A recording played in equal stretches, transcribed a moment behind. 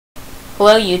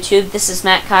Hello YouTube, this is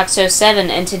MattCox07,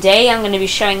 and today I'm going to be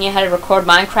showing you how to record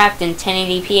Minecraft in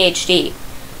 1080p HD.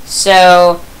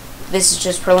 So, this is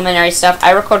just preliminary stuff.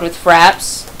 I record with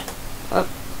Fraps. Oh,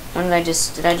 what did I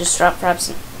just drop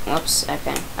Fraps? Whoops,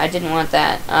 okay. I didn't want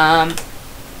that.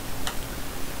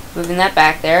 Moving that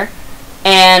back there.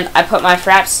 And I put my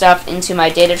Fraps stuff into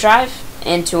my data drive,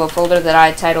 into a folder that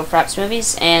I titled Fraps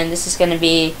Movies, and this is going to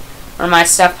be where my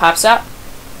stuff pops up.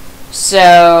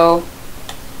 So,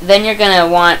 then you're going to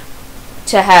want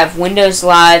to have Windows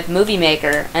Live Movie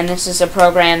Maker, and this is a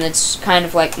program that's kind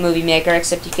of like Movie Maker,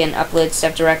 except you can upload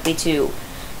stuff directly to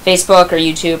Facebook or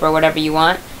YouTube or whatever you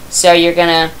want. So you're going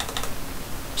to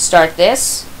start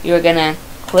this. You're going to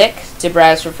click to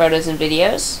browse for photos and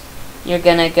videos. You're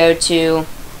going to go to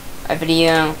a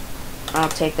video. I'll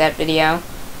take that video.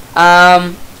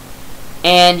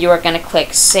 And you are going to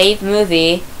click Save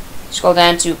Movie. Scroll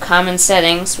down to Common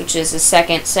Settings, which is the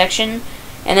second section.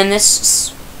 And then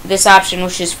this option,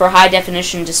 which is for high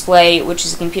definition display, which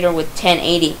is a computer with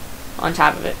 1080 on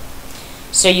top of it.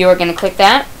 So you are going to click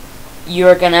that. You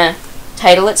are going to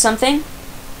title it something.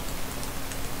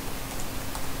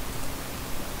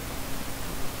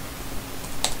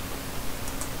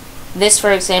 This,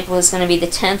 for example, is going to be the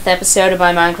 10th episode of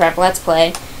my Minecraft Let's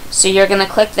Play. So you're going to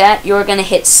click that. You're going to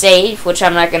hit save, which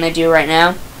I'm not going to do right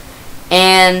now.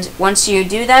 And once you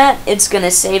do that, it's going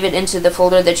to save it into the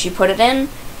folder that you put it in,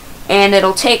 and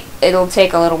it'll take a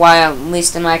little while, at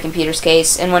least in my computer's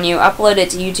case. And when you upload it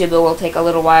to YouTube, it will take a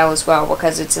little while as well,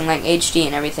 because it's in like HD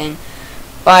and everything.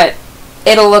 But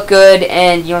it'll look good,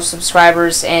 and your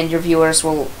subscribers and your viewers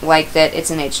will like that it's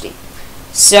in HD.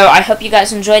 So I hope you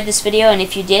guys enjoyed this video, and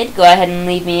if you did, go ahead and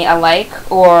leave me a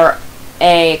like or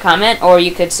a comment, or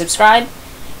you could subscribe.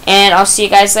 And I'll see you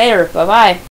guys later. Bye bye.